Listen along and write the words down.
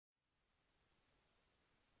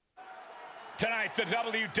Tonight, the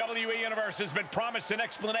WWE Universe has been promised an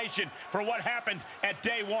explanation for what happened at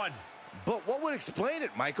day one. But what would explain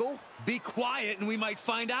it, Michael? Be quiet and we might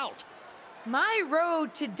find out. My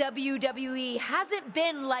road to WWE hasn't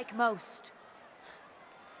been like most.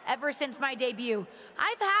 Ever since my debut,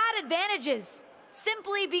 I've had advantages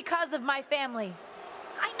simply because of my family.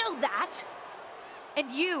 I know that.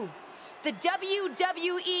 And you, the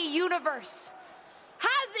WWE Universe,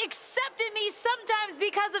 has accepted me sometimes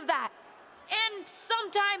because of that, and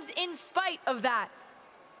sometimes in spite of that.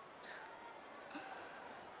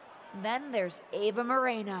 Then there's Ava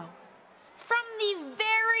Moreno. From the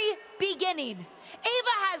very beginning,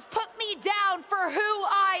 Ava has put me down for who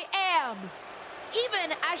I am,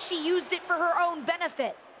 even as she used it for her own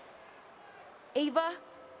benefit. Ava,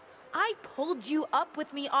 I pulled you up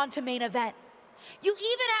with me onto main event. You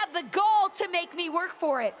even had the gall to make me work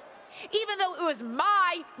for it, even though it was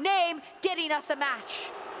my name getting us a match.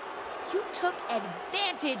 You took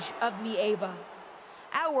advantage of me, Ava.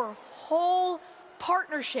 Our whole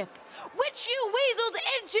partnership, which you weaseled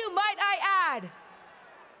into, might I add,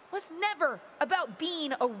 was never about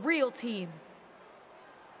being a real team.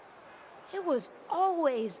 It was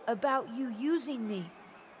always about you using me.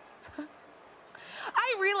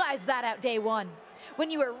 I realized that at day one,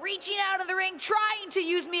 when you were reaching out of the ring trying to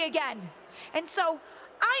use me again. And so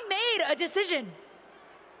I made a decision.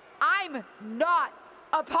 I'm not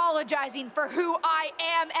apologizing for who I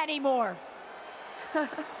am anymore.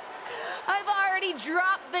 I've already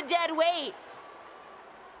dropped the dead weight.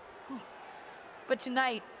 But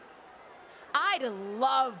tonight, I'd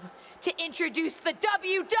love to introduce the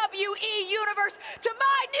WWE Universe to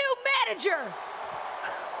my new manager.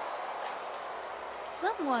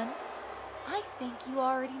 Someone I think you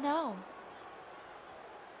already know.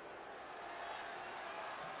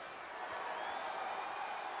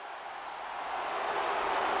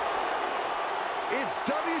 It's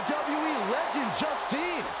WWE legend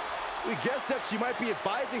Justine. We guessed that she might be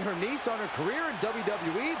advising her niece on her career in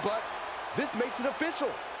WWE, but this makes it official.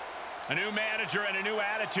 A new manager and a new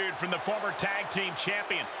attitude from the former tag team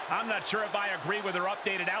champion. I'm not sure if I agree with her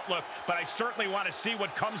updated outlook, but I certainly want to see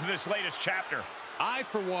what comes of this latest chapter. I,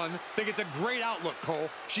 for one, think it's a great outlook, Cole.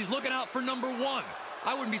 She's looking out for number one.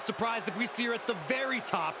 I wouldn't be surprised if we see her at the very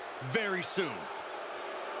top very soon.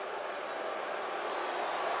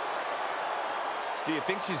 Do you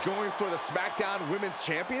think she's going for the SmackDown Women's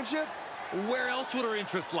Championship? Where else would her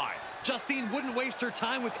interest lie? Justine wouldn't waste her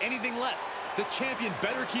time with anything less. The champion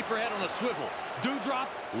better keep her head on a swivel. Dewdrop,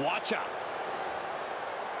 watch out.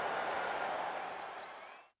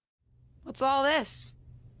 What's all this?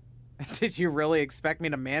 Did you really expect me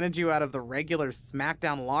to manage you out of the regular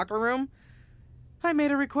SmackDown locker room? I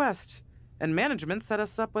made a request, and management set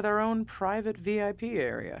us up with our own private VIP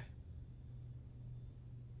area.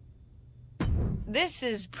 This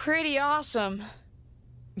is pretty awesome.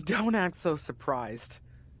 Don't act so surprised.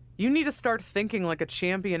 You need to start thinking like a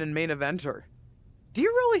champion and main eventer. Do you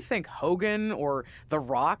really think Hogan or The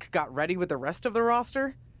Rock got ready with the rest of the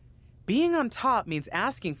roster? Being on top means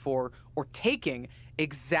asking for or taking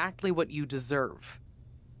exactly what you deserve.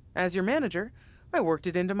 As your manager, I worked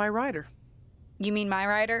it into my rider. You mean my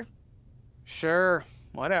rider? Sure,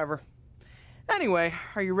 whatever. Anyway,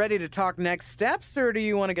 are you ready to talk next steps, or do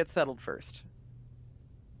you want to get settled first?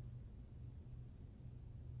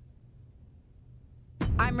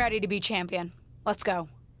 I'm ready to be champion. Let's go.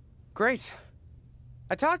 Great.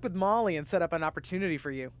 I talked with Molly and set up an opportunity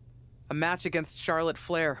for you. A match against Charlotte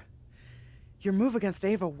Flair. Your move against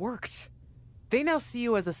Ava worked. They now see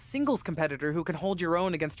you as a singles competitor who can hold your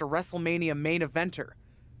own against a WrestleMania main eventer.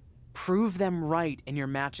 Prove them right in your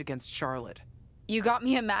match against Charlotte. You got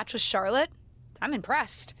me a match with Charlotte? I'm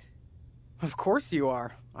impressed. Of course you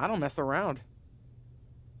are. I don't mess around.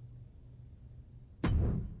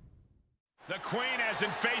 The Queen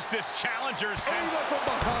hasn't faced this challenger since... Ava from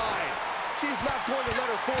behind. She's not going to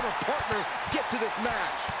let her former partner get to this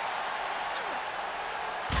match.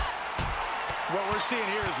 What we're seeing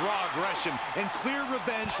here is raw aggression and clear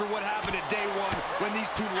revenge for what happened at day one when these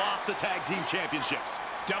two lost the tag team championships.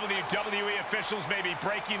 WWE officials may be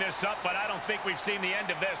breaking this up, but I don't think we've seen the end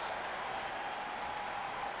of this.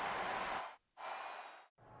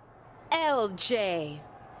 LJ,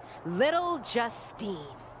 Little Justine.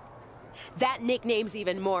 That nickname's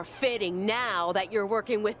even more fitting now that you're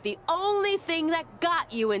working with the only thing that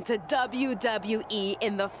got you into WWE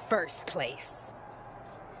in the first place.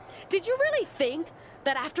 Did you really think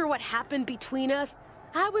that after what happened between us,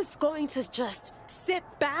 I was going to just sit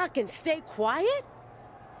back and stay quiet?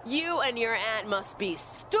 You and your aunt must be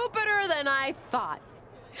stupider than I thought.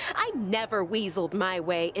 I never weaseled my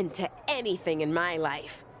way into anything in my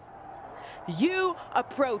life. You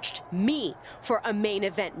approached me for a main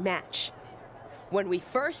event match. When we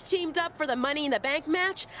first teamed up for the Money in the Bank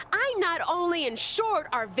match, I not only ensured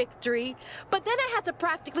our victory, but then I had to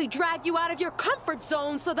practically drag you out of your comfort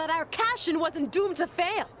zone so that our cash-in wasn't doomed to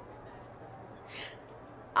fail.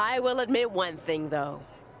 I will admit one thing, though.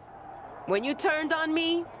 When you turned on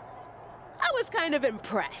me, I was kind of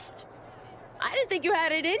impressed. I didn't think you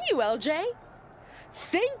had it in you, LJ.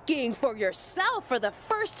 Thinking for yourself for the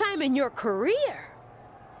first time in your career.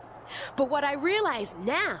 But what I realize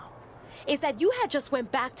now is that you had just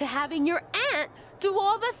went back to having your aunt do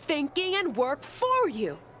all the thinking and work for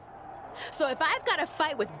you. So if I've got to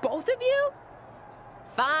fight with both of you,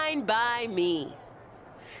 fine by me.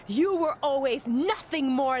 You were always nothing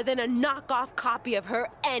more than a knockoff copy of her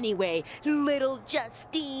anyway, little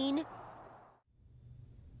Justine.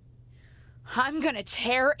 I'm gonna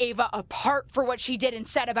tear Ava apart for what she did and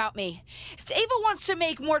said about me. If Ava wants to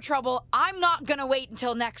make more trouble, I'm not gonna wait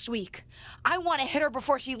until next week. I want to hit her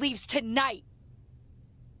before she leaves tonight.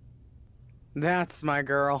 That's my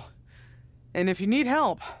girl. And if you need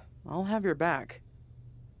help, I'll have your back.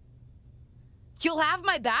 You'll have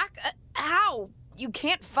my back? How? You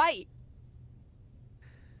can't fight.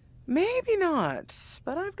 Maybe not,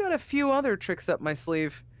 but I've got a few other tricks up my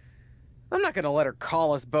sleeve. I'm not gonna let her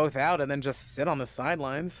call us both out and then just sit on the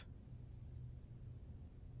sidelines.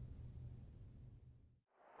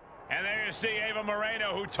 And there you see Ava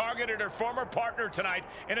Moreno, who targeted her former partner tonight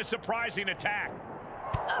in a surprising attack.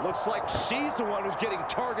 Looks like she's the one who's getting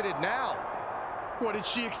targeted now. What did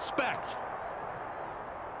she expect?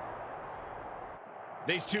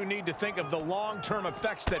 These two need to think of the long-term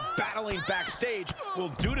effects that battling backstage will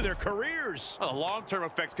do to their careers. Well, long-term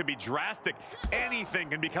effects could be drastic. Anything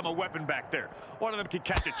can become a weapon back there. One of them could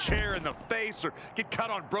catch a chair in the face or get cut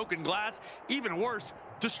on broken glass. Even worse,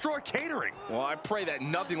 destroy catering. Well, I pray that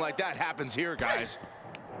nothing like that happens here, guys.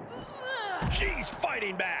 She's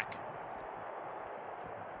fighting back.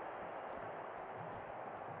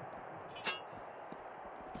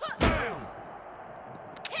 Bam!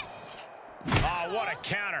 Oh, what a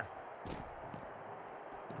counter.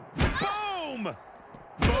 Boom!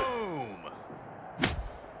 Boom!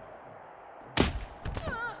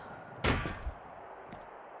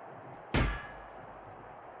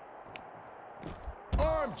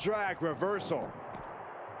 Arm drag reversal.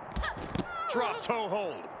 Drop toe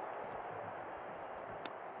hold.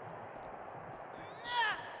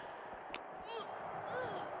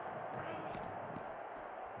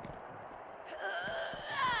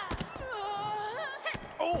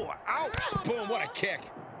 Oh, ouch! Boom, what a kick.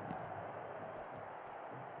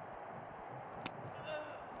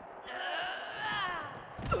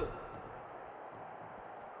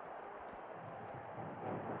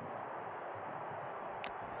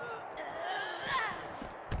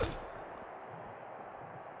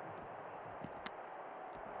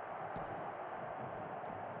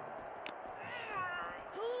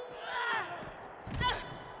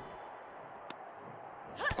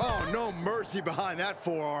 Oh, no mercy behind that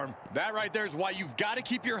forearm. That right there is why you've got to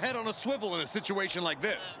keep your head on a swivel in a situation like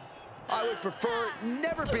this. I would prefer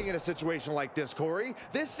never being in a situation like this, Corey.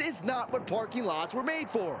 This is not what parking lots were made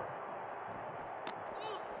for.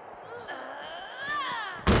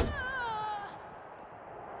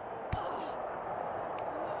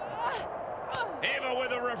 Ava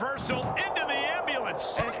with a reversal into the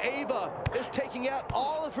ambulance. And Ava is taking out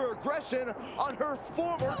all of her aggression on her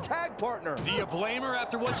former tag partner. Do you blame her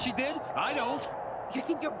after what she did? I don't. You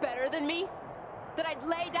think you're better than me? That I'd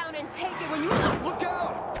lay down and take it when you... Look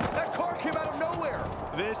out! That car came out of nowhere.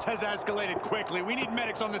 This has escalated quickly. We need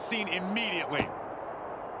medics on the scene immediately.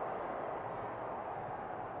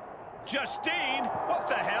 Justine, what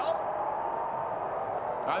the hell?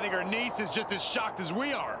 I think her niece is just as shocked as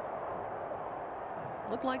we are.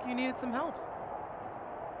 Looked like you needed some help.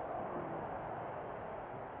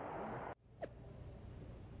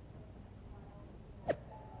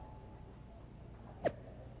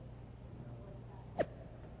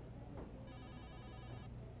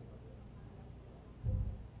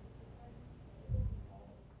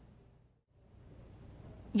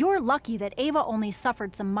 You're lucky that Ava only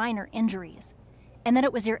suffered some minor injuries, and that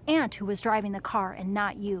it was your aunt who was driving the car and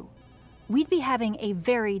not you. We'd be having a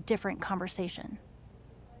very different conversation.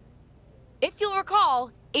 If you'll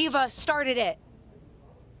recall, Ava started it.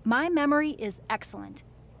 My memory is excellent,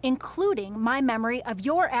 including my memory of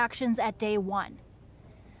your actions at day one.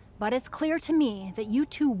 But it's clear to me that you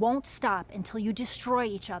two won't stop until you destroy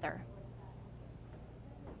each other.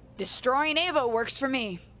 Destroying Ava works for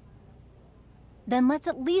me. Then let's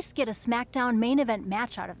at least get a SmackDown main event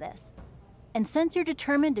match out of this. And since you're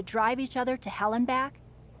determined to drive each other to hell and back,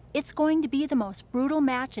 It's going to be the most brutal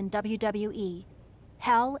match in WWE.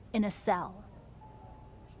 Hell in a Cell.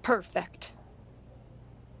 Perfect.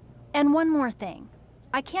 And one more thing.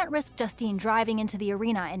 I can't risk Justine driving into the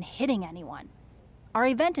arena and hitting anyone. Our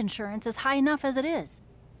event insurance is high enough as it is.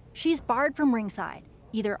 She's barred from ringside,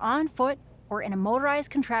 either on foot or in a motorized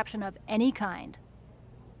contraption of any kind.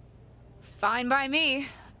 Fine by me.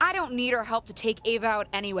 I don't need her help to take Ava out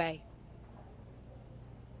anyway.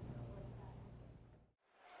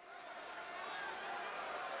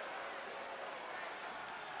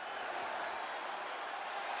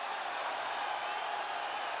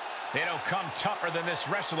 They don't come tougher than this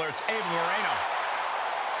wrestler. It's Ava Moreno.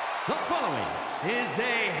 The following is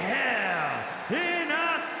a Hell in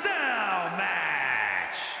a Cell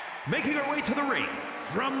match. Making her way to the ring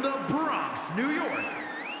from the Bronx, New York,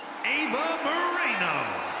 Ava Moreno.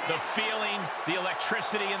 The feeling, the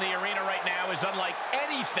electricity in the arena right now is unlike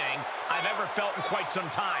anything I've ever felt in quite some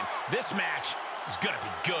time. This match is going to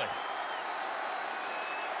be good.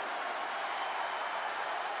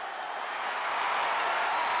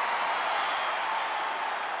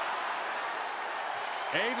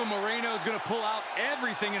 Ava Moreno is going to pull out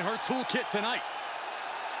everything in her toolkit tonight.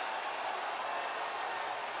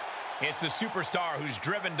 It's the superstar who's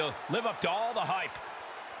driven to live up to all the hype.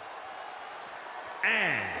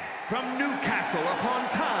 And from Newcastle upon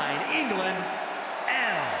Tyne, England,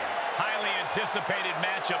 Elle. Highly anticipated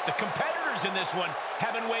matchup. The competitors in this one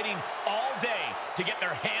have been waiting all day to get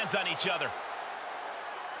their hands on each other.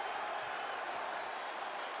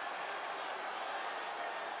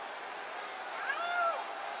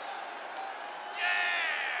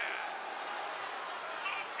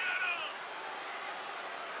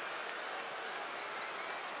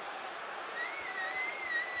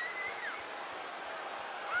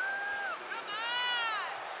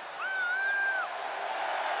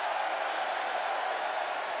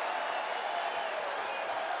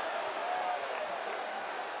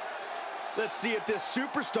 Let's see if this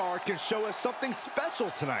superstar can show us something special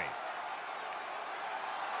tonight.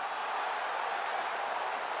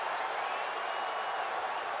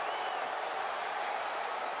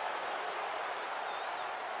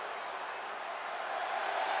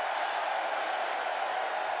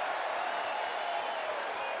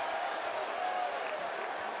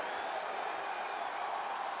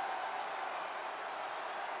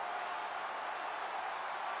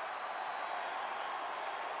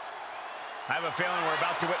 I have a feeling we're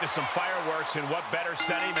about to witness some fireworks, and what better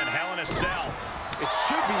setting than Hell in a Cell. It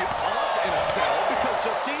should be Alt in a Cell because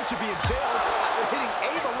Justine should be in jail after hitting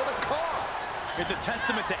Ava with a car. It's a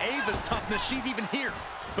testament to Ava's toughness she's even here.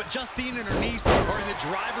 But Justine and her niece are in the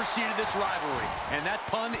driver's seat of this rivalry, and that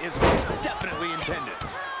pun is most definitely intended.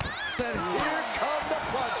 Then here come the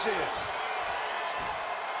punches.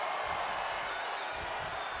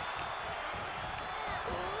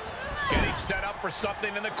 Getting set up for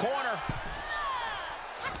something in the corner.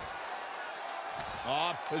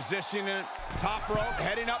 Positioning top rope,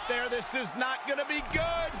 heading up there. This is not going to be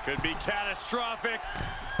good. Could be catastrophic.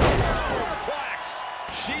 Superplex.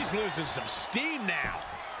 She's losing some steam now.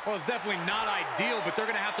 Well, it's definitely not ideal, but they're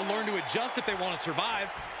going to have to learn to adjust if they want to survive.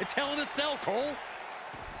 It's Hell in a Cell, Cole.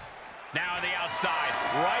 Now on the outside,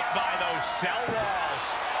 right by those cell walls.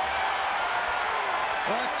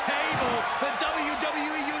 A table. The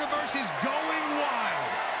WWE Universe is going wild.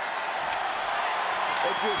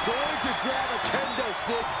 If you're going to grab a kendo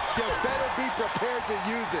stick, you better be prepared to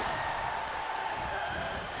use it.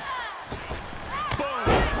 Boom.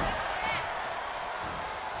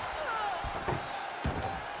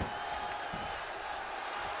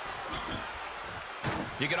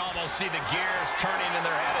 You can almost see the gears turning in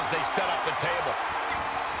their head as they set up the table.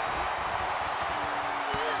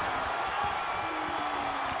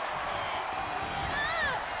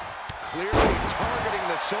 Clearly targeting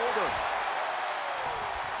the shoulder.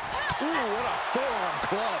 Ooh, what a forearm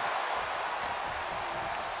club.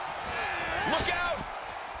 Look out!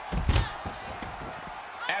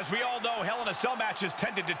 As we all know, Hell in a Cell matches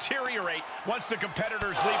tend to deteriorate once the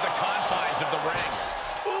competitors leave the confines of the ring.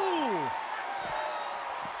 Ooh!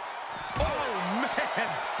 Oh, man!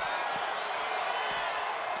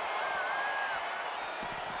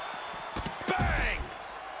 Bang!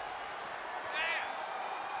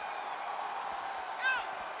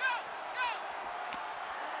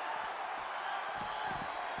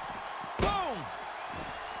 Boom!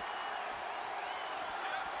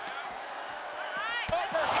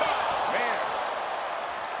 Uppercut! Man.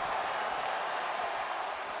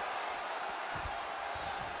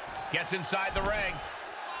 Gets inside the ring.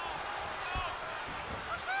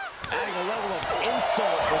 Adding a level of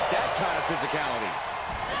insult with that kind of physicality.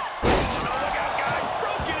 Oh, look out, guys.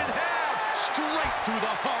 Broken in through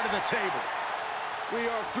the heart of the table. We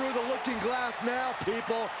are through the looking glass now,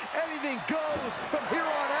 people. Anything goes from here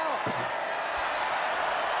on out.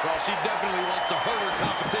 Well, she definitely wants to hurt her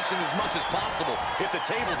competition as much as possible, if the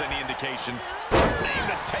table's any indication. Name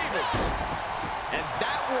the tables. And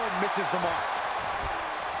that one misses the mark.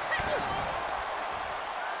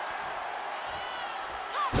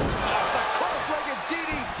 The cross-legged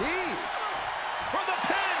DDT. For the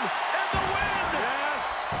pin and the win.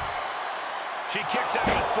 Yes. She kicks out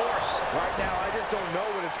with force. Right now, I just don't know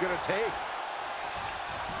what it's going to take.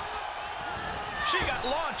 She got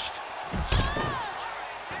launched.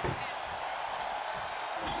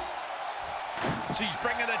 She's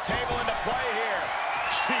bringing the table into play here.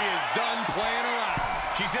 She is done playing around.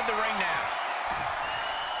 She's in the ring now.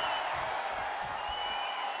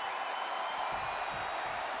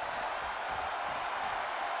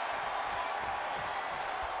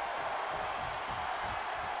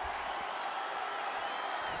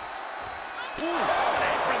 Ooh, an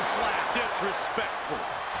apron slap. Disrespectful.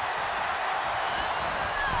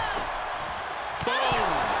 Boom.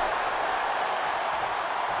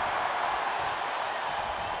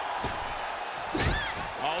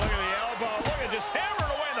 Oh, look at the elbow. Look at just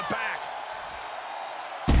hammering away in the back.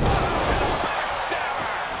 And a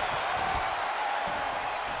backstabber.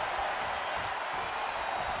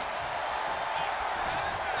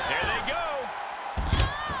 There they go.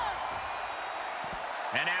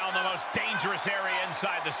 And now in the most dangerous area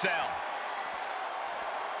inside the cell.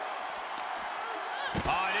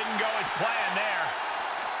 Oh, it didn't go as planned there.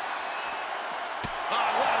 Oh,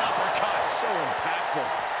 what an uppercut. So impactful.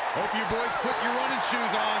 Hope you boys put your running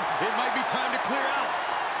shoes on. It might be time to clear out.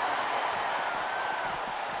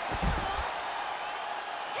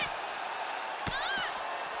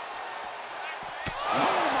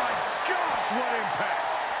 Oh my gosh, what impact!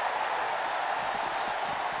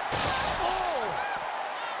 Oh!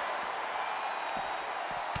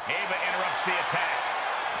 Ava interrupts the attack.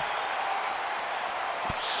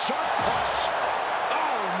 Sharp punch.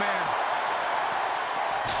 Oh man!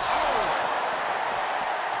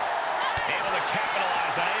 Able to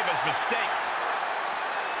capitalize on Ava's mistake.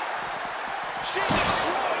 She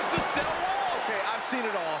destroys the cell wall. Okay, I've seen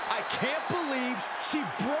it all. I can't believe she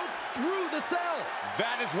broke through the cell.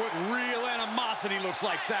 That is what real animosity looks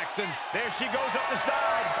like, Saxton. There she goes up the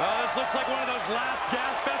side. This looks like one of those last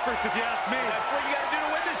gasp efforts, if you ask me. That's what you got to do to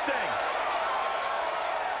win this thing.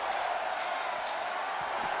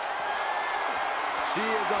 She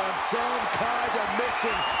is on some kind of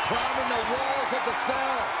mission, climbing the walls of the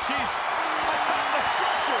cell. She's atop the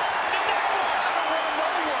structure. And now what? I don't want to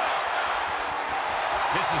know what.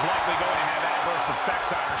 This is likely going to have adverse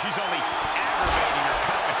effects on her. She's only aggravating her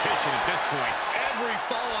competition at this point. Every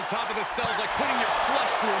fall on top of the cell is like putting your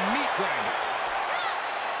flesh through a meat grinder.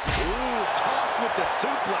 Ooh, tough with the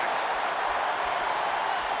suplex.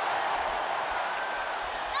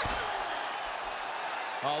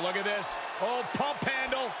 Oh, look at this. Oh, pump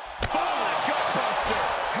handle. Oh, my gut buster.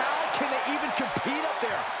 How can they even compete up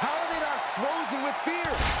there? How are they not frozen with fear?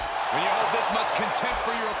 When you hold this much contempt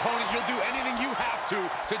for your opponent, you'll do anything you have to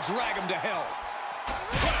drag him to hell.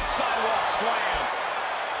 What a sidewalk slam.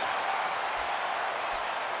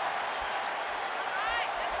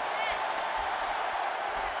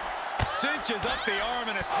 Cinches up the arm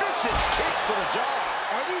and a Vicious kicks to the jaw.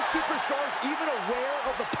 Are these superstars even aware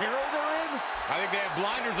of the peril they're in? I think they have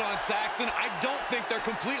blinders on, Saxton. I don't think they're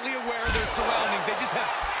completely aware of their surroundings. They just have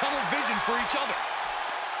tunnel vision for each other.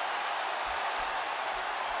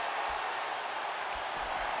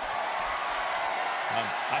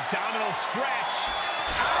 Abdominal stretch.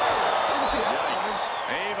 Didn't see that coming.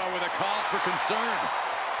 Ava with a cause for concern.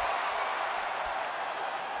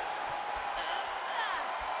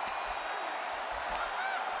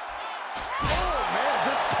 Oh, man,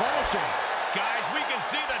 just punishing. Guys, we can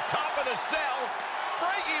see the top of the cell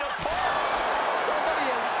breaking apart. Somebody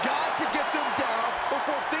has got to get them down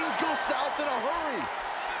before things go south in a hurry.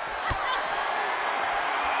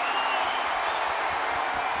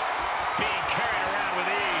 Being carried around with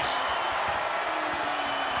ease.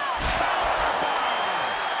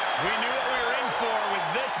 We knew what we were in for with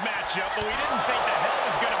this matchup, but we didn't think the hell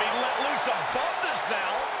was going to be let loose above the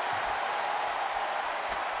cell.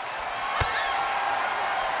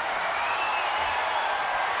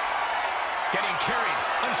 Getting carried,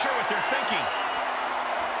 unsure what they're thinking.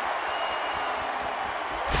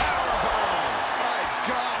 Powerbomb. My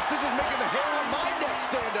gosh, this is making the hair on my neck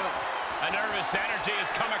stand up. A nervous energy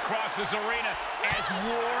has come across this arena as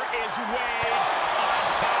war is waged on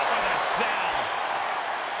top of the cell.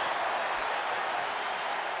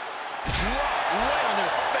 Drop right on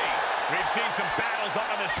their face. We've seen some battles up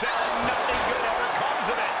on the cell and nothing good ever comes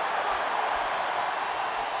of it.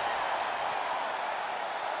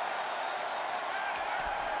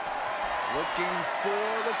 Looking for,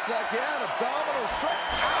 looks like, yeah, an abdominal stretch.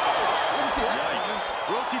 Ow! Let me see that. Yikes.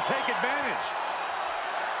 Will she take advantage?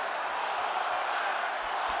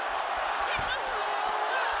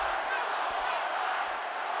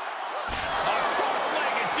 A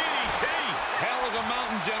cross-legged DDT. Hell is a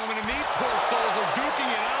mountain, gentlemen, and these poor souls are duking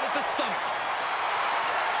it out at the summit.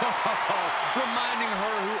 Reminding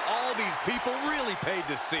her who all these people really paid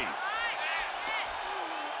to see.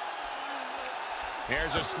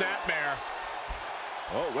 Here's a snapmare.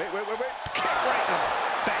 Oh, wait. Right in the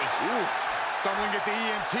face. Ooh. Someone get the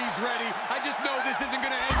EMTs ready. I just know this isn't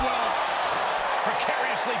going to end well.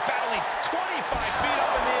 Precariously battling 25 feet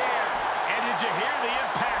up in the air. And did you hear the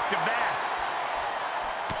impact of that?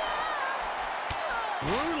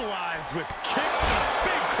 Brutalized with kicks and a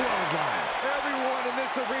big clothesline. Everyone in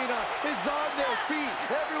this arena is on their feet.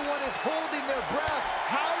 Everyone is holding their breath.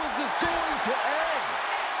 How is this going to end?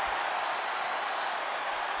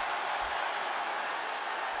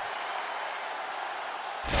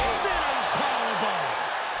 Sit-out powerbomb.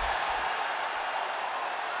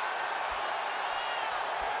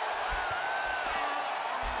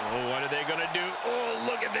 Oh, what are they going to do? Oh,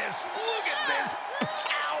 look at this. Look at this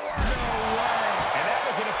power. No way. And that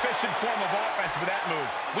was an efficient form of offense with that move.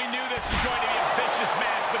 We knew this was going to be a vicious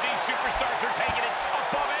match, but these superstars are taking it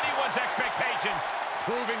above anyone's expectations.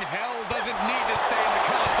 Proving hell doesn't need to stay in the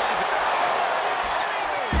confines of...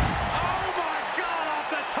 Oh, my God, off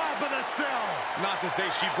the top of the cell. Not to say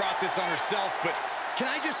she brought this on herself, but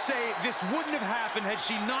can I just say this wouldn't have happened had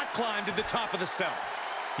she not climbed to the top of the cell.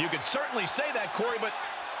 You could certainly say that, Corey, but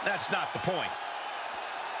that's not the point.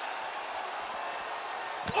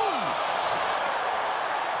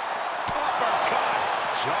 Uppercut.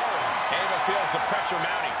 Jarring. Ava feels the pressure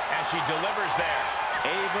mounting as she delivers there.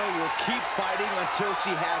 Ava will keep fighting until she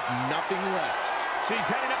has nothing left. She's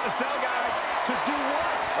heading up the cell, guys. To do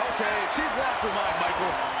what? Okay, she's lost her mind, Michael.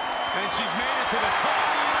 And she's made it to the top.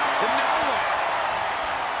 And now what?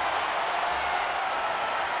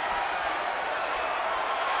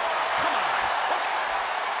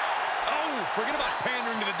 Forget about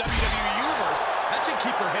pandering to the WWE Universe. That should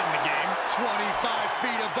keep her head in the game. 25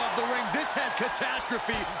 feet above the ring. This has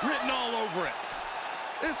catastrophe written all over it.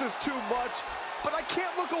 This is too much, but I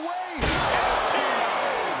can't look away.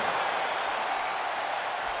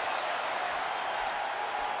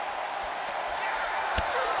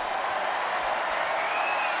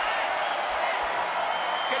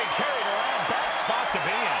 Getting carried around. Bad spot to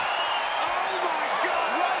be in. Oh, my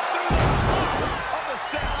God. Right through the top of the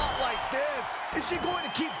cell. Not like this. Is she going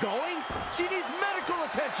to keep going? She needs medical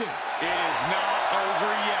attention. It is not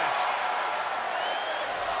over yet.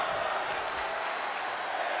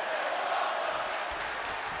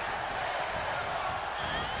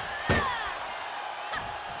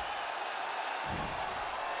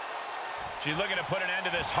 She's looking to put an end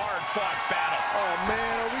to this hard-fought battle. Oh,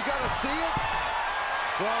 man, are we going to see it?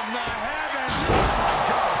 From the heavens.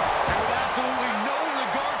 And with absolutely no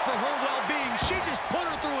regard for her well-being, she just put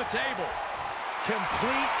her through a table.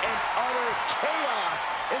 Complete and utter chaos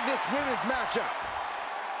in this women's matchup.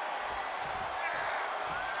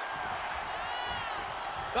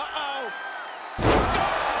 Uh-oh.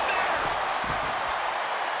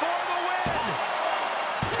 For the win.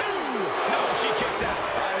 2. No, she kicks out.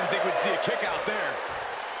 I didn't think we'd see a kick out there.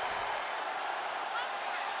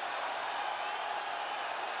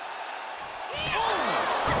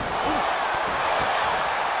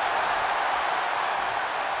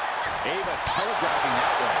 Ava telegraphing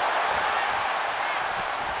that one.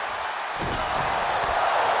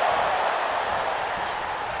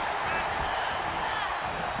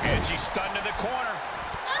 And she's stunned in the corner.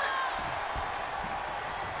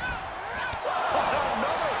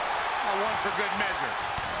 Another. One for good measure.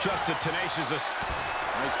 Just a tenacious...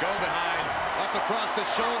 Nice go behind. Up across the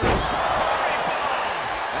shoulders.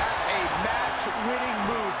 That's a match-winning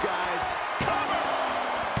move, guys. Cover.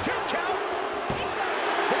 2 count.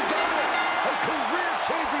 They got it. A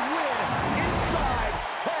career-changing win inside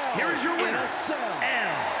hell. Here's your winner, in a cell.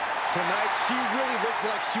 Elle. Tonight, she really looked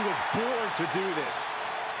like she was born to do this.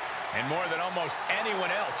 And more than almost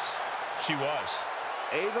anyone else, she was.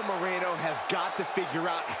 Ava Moreno has got to figure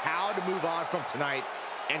out how to move on from tonight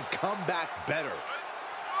and come back better.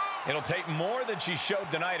 It'll take more than she showed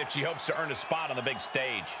tonight if she hopes to earn a spot on the big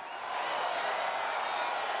stage.